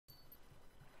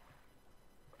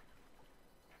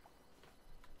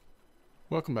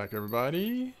Welcome back,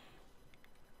 everybody.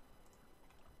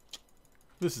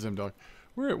 This is M-Dog.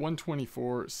 We're at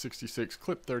 124.66,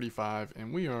 clip 35,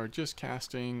 and we are just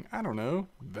casting, I don't know,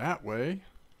 that way.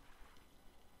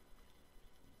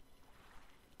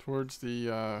 Towards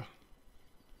the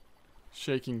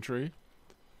shaking tree.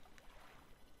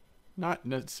 Not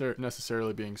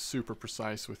necessarily being super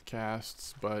precise with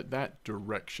casts, but that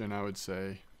direction, I would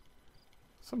say.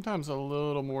 Sometimes a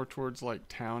little more towards like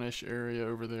townish area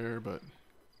over there, but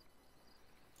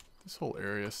this whole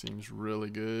area seems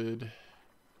really good.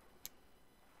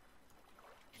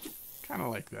 Kind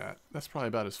of like that. That's probably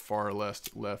about as far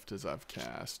left as I've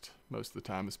cast. Most of the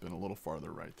time it's been a little farther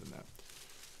right than that.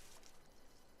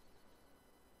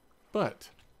 But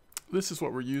this is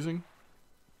what we're using.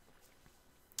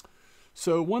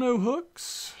 So 1-0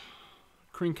 hooks,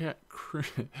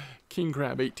 king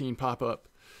crab 18 pop up,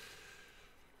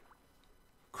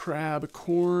 crab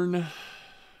corn,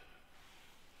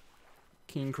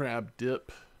 king crab dip,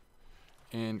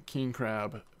 and king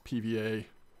crab PVA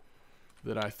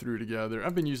that I threw together.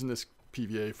 I've been using this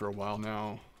PVA for a while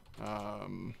now.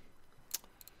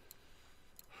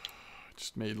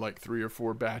 Just made like 3 or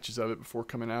 4 batches of it before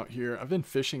coming out here. I've been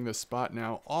fishing this spot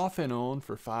now off and on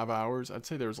for 5 hours. I'd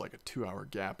say there was like a 2-hour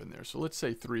gap in there. So let's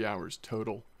say 3 hours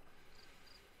total.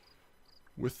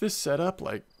 With this setup,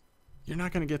 like, you're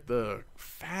not going to get the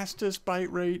fastest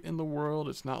bite rate in the world.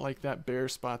 It's not like that bear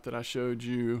spot that I showed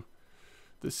you.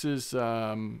 This is,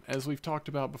 as we've talked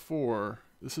about before,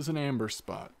 this is an amber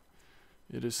spot.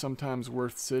 It is sometimes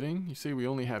worth sitting. You see, we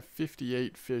only have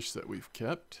 58 fish that we've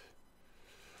kept.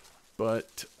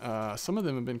 But some of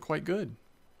them have been quite good.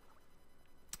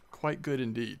 Quite good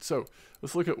indeed. So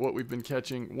let's look at what we've been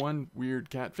catching. One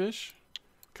weird catfish.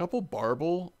 A couple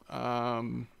barbel.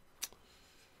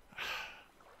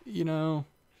 You know,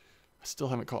 I still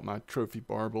haven't caught my trophy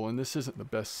barbel, and this isn't the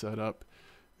best setup.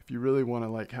 If you really want to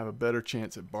like have a better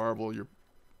chance at barbel, you're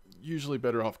usually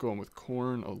better off going with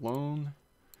corn alone.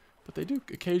 But they do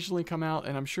occasionally come out,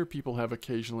 and I'm sure people have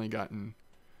occasionally gotten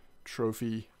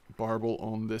trophy barbel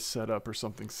on this setup or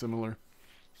something similar.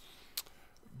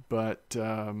 But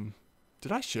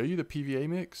did I show you the PVA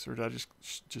mix, or did I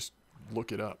just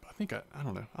look it up? I think I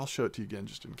don't know. I'll show it to you again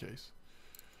just in case.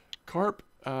 Carp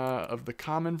of the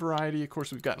common variety. Of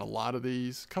course, we've gotten a lot of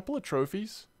these. A couple of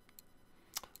trophies.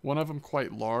 One of them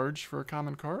quite large for a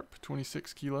common carp,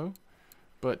 26 kilo.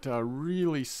 But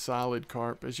really solid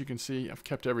carp. As you can see, I've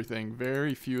kept everything.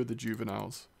 Very few of the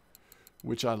juveniles,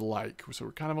 which I like. So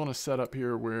we're kind of on a setup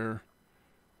here where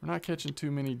we're not catching too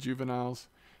many juveniles.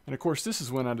 And of course, this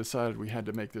is when I decided we had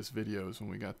to make this video, is when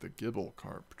we got the Gibble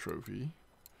carp trophy.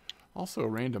 Also a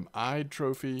random eyed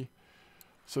trophy.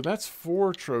 So that's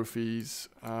 4 trophies,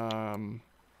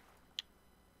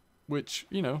 which,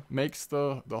 you know, makes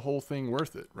the whole thing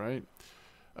worth it, right?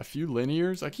 A few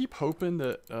linears. I keep hoping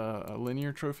that a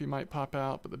linear trophy might pop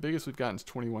out, but the biggest we've gotten is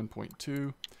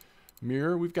 21.2.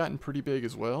 Mirror we've gotten pretty big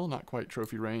as well. Not quite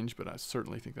trophy range, but I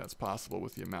certainly think that's possible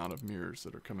with the amount of mirrors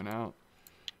that are coming out.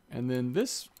 And then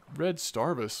this red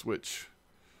starvis, which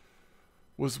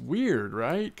was weird,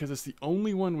 right? Because it's the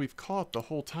only one we've caught the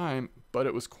whole time, but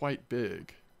it was quite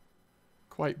big.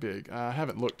 Quite big. I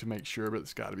haven't looked to make sure, but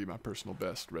it's got to be my personal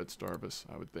best red starvis,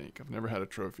 I would think. I've never had a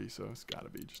trophy, so it's got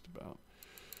to be just about.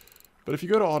 But if you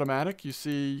go to automatic, you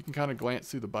see, you can kind of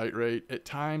glance through the bite rate. At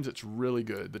times, it's really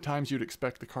good. The times you'd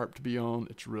expect the carp to be on,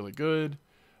 it's really good.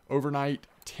 Overnight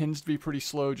tends to be pretty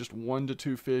slow, just 1 to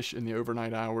 2 fish in the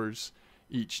overnight hours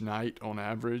each night on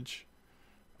average.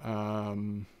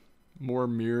 More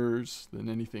mirrors than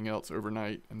anything else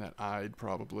overnight, and that eyed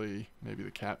probably, maybe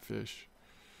the catfish.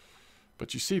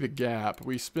 But you see the gap.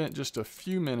 We spent just a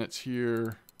few minutes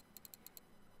here,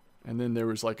 and then there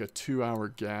was like a 2-hour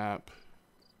gap,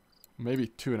 maybe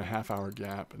 2.5-hour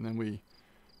gap, and then we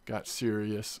got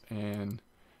serious and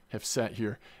have sat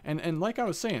here. And like I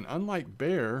was saying, unlike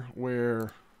bear,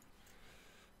 where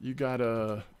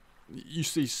you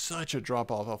see such a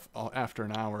drop off after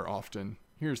an hour often.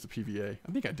 Here's the PVA.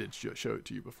 I think I did show it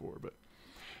to you before, but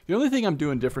the only thing I'm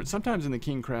doing different, sometimes in the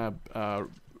king crab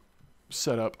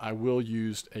setup, I will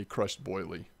use a crushed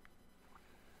boilie.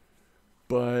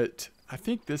 But I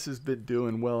think this has been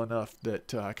doing well enough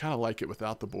that I kind of like it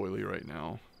without the boilie right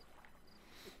now.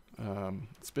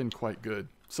 It's been quite good.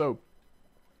 So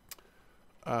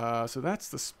that's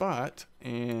the spot.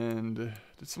 And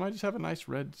did somebody just have a nice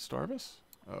red starvis?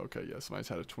 Oh, okay, yeah, somebody's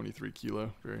had a 23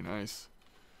 kilo. Very nice.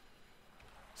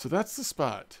 So that's the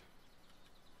spot.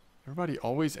 Everybody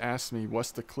always asks me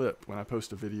what's the clip when I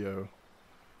post a video.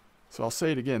 So I'll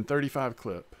say it again, 35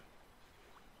 clip.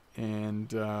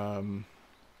 And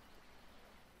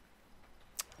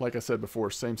like I said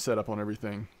before, same setup on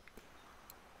everything.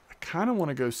 I kind of want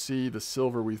to go see the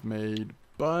silver we've made,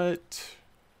 but it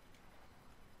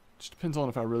just depends on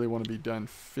if I really want to be done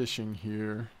fishing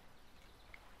here.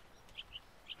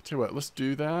 I tell you what, let's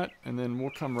do that, and then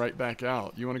we'll come right back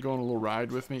out. You want to go on a little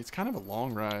ride with me? It's kind of a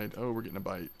long ride. Oh, we're getting a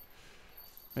bite.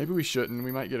 Maybe we shouldn't.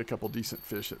 We might get a couple decent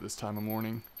fish at this time of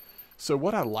morning. So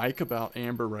what I like about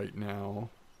amber right now,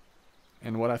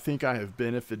 and what I think I have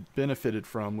benefited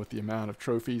from with the amount of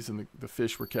trophies and the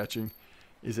fish we're catching,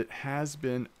 is it has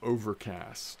been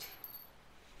overcast.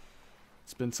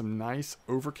 It's been some nice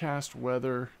overcast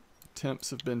weather. Temps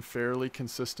have been fairly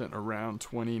consistent around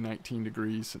 20, 19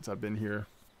 degrees since I've been here.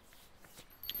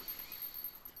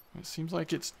 It seems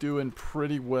like it's doing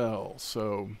pretty well.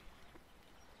 So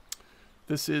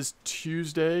this is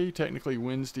Tuesday, technically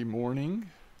Wednesday morning.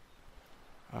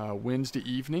 Wednesday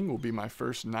evening will be my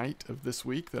first night of this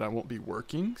week that I won't be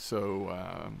working.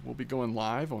 So we'll be going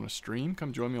live on a stream.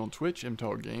 Come join me on Twitch,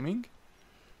 MTOG Gaming,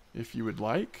 if you would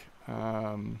like.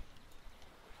 We'll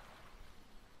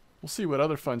see what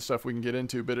other fun stuff we can get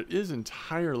into, but it is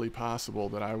entirely possible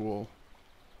that I will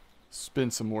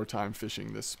spend some more time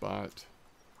fishing this spot.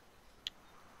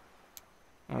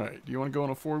 Alright, do you want to go on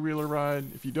a four-wheeler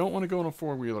ride? If you don't want to go on a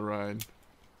four-wheeler ride,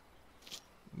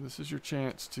 this is your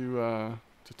chance to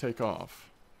take off.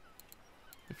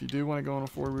 If you do want to go on a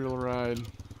four-wheeler ride,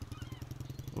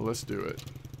 let's do it.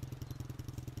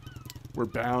 We're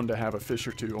bound to have a fish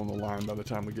or two on the line by the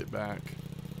time we get back.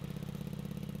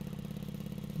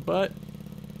 But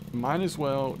might as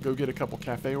well go get a couple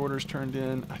cafe orders turned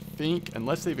in. I think,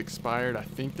 unless they've expired, I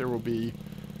think there will be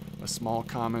a small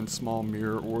common, small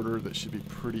mirror order that should be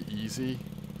pretty easy.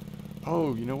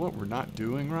 Oh, you know what we're not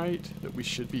doing right that we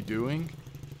should be doing?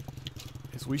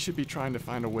 Is we should be trying to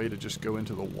find a way to just go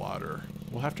into the water.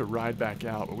 We'll have to ride back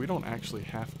out, but we don't actually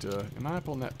have to. Am I up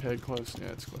on that peg close? Yeah,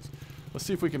 it's close. Let's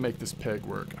see if we can make this peg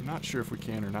work. I'm not sure if we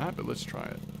can or not, but let's try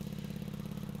it.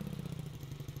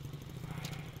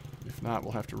 If not,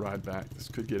 we'll have to ride back. This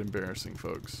could get embarrassing,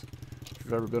 folks. If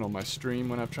you've ever been on my stream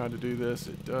when I've tried to do this,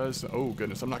 it does. Oh,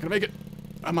 goodness, I'm not going to make it.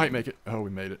 I might make it. Oh,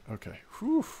 we made it. Okay.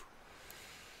 Whew.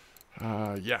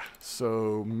 Yeah,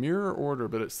 so mirror order,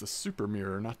 but it's the super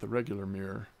mirror, not the regular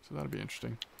mirror. So that'll be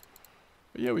interesting.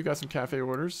 But yeah, we got some cafe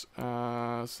orders.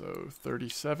 So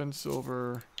 37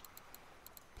 silver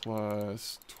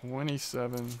plus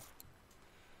 27.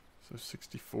 So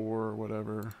 64 or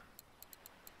whatever.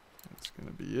 That's going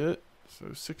to be it.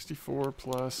 So 64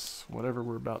 plus whatever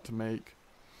we're about to make.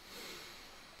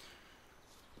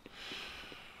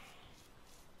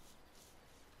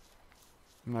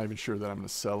 I'm not even sure that I'm going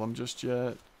to sell them just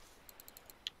yet.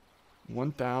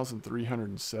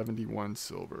 1,371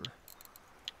 silver.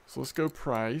 So let's go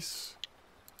price.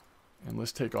 And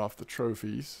let's take off the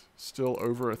trophies. Still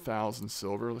over 1,000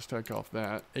 silver. Let's take off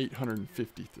that.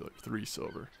 853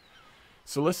 silver.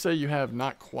 So let's say you have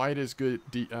not quite as good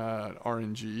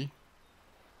RNG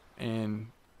and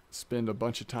spend a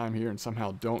bunch of time here and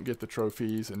somehow don't get the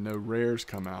trophies and no rares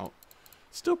come out.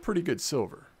 Still pretty good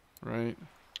silver, right?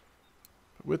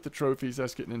 But with the trophies,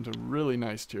 that's getting into really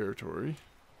nice territory.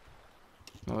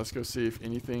 Now let's go see if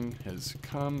anything has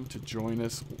come to join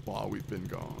us while we've been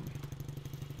gone.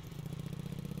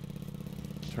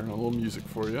 Turn on a little music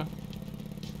for you.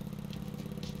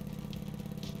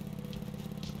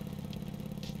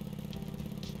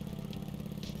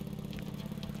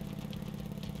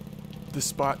 This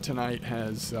spot tonight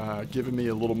has given me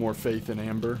a little more faith in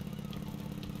amber.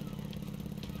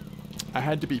 I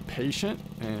had to be patient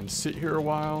and sit here a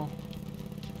while,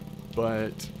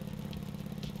 but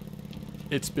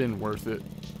it's been worth it.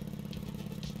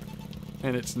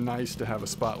 And it's nice to have a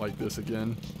spot like this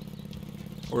again,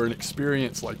 or an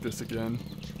experience like this again.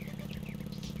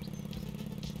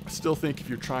 I still think if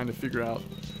you're trying to figure out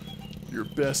your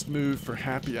best move for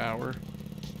happy hour,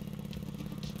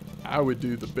 I would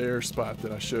do the bear spot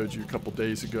that I showed you a couple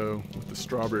days ago with the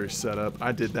strawberry setup.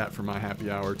 I did that for my happy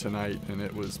hour tonight, and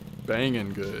it was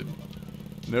banging good.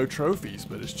 No trophies,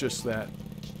 but it's just that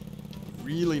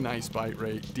really nice bite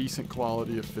rate, decent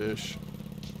quality of fish.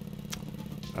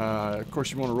 Of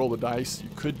course, you want to roll the dice. You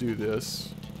could do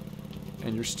this,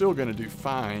 and you're still going to do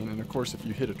fine. And of course, if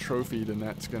you hit a trophy, then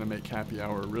that's going to make happy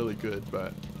hour really good.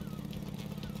 But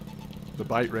the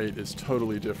bite rate is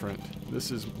totally different.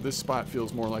 This spot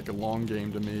feels more like a long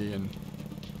game to me, and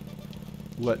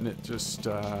letting it just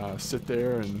sit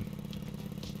there and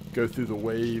go through the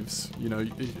waves. You know,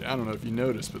 I don't know if you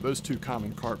noticed, but those two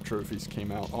common carp trophies came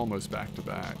out almost back to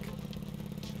back.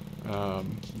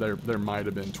 There might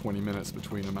have been 20 minutes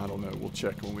between them. I don't know. We'll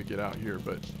check when we get out here,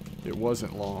 but it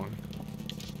wasn't long.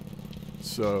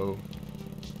 So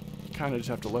kind of just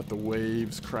have to let the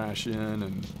waves crash in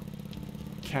and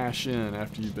cash in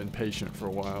after you've been patient for a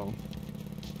while.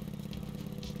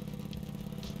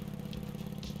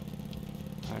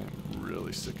 I am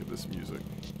really sick of this music.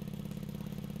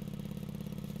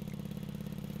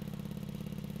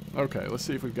 Okay, let's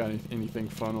see if we've got anything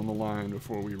fun on the line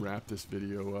before we wrap this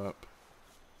video up.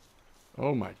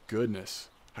 Oh my goodness.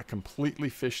 I completely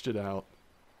fished it out.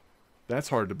 That's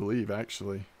hard to believe,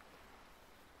 actually.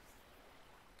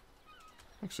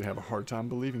 I actually have a hard time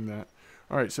believing that.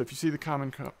 Alright, so if you see the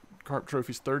common carp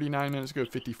trophies 39 minutes ago,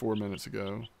 54 minutes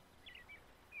ago.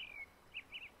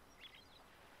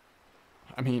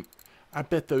 I mean, I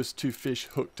bet those two fish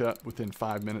hooked up within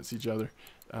 5 minutes each other.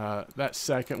 That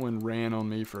second one ran on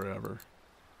me forever.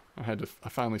 I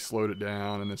finally slowed it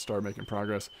down and then started making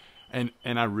progress. And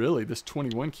this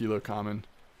 21 kilo common,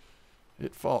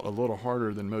 it fought a little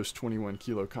harder than most 21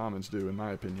 kilo commons do, in my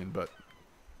opinion, but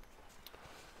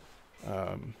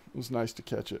it was nice to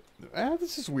catch it.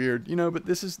 This is weird, you know, but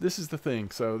this is the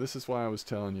thing. So this is why I was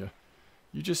telling you.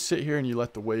 You just sit here and you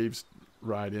let the waves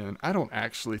ride in. I don't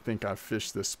actually think I've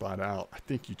fished this spot out. I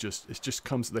think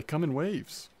they come in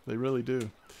waves. They really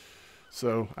do.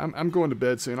 So I'm going to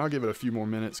bed soon. I'll give it a few more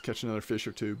minutes, catch another fish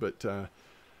or two, but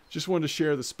just wanted to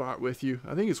share the spot with you.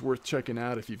 I think it's worth checking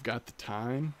out if you've got the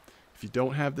time. If you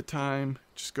don't have the time,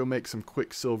 just go make some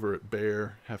quick silver at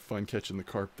Bear. Have fun catching the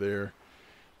carp there.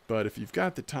 But if you've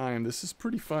got the time, this is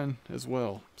pretty fun as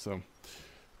well. So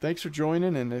thanks for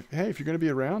joining. And if you're going to be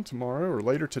around tomorrow, or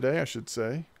later today, I should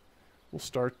say, we'll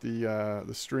start the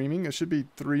streaming. It should be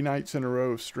 3 nights in a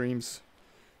row of streams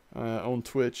on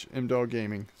Twitch, M-Dog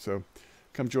Gaming. So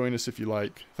come join us if you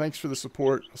like. Thanks for the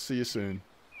support. I'll see you soon.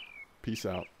 Peace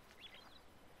out.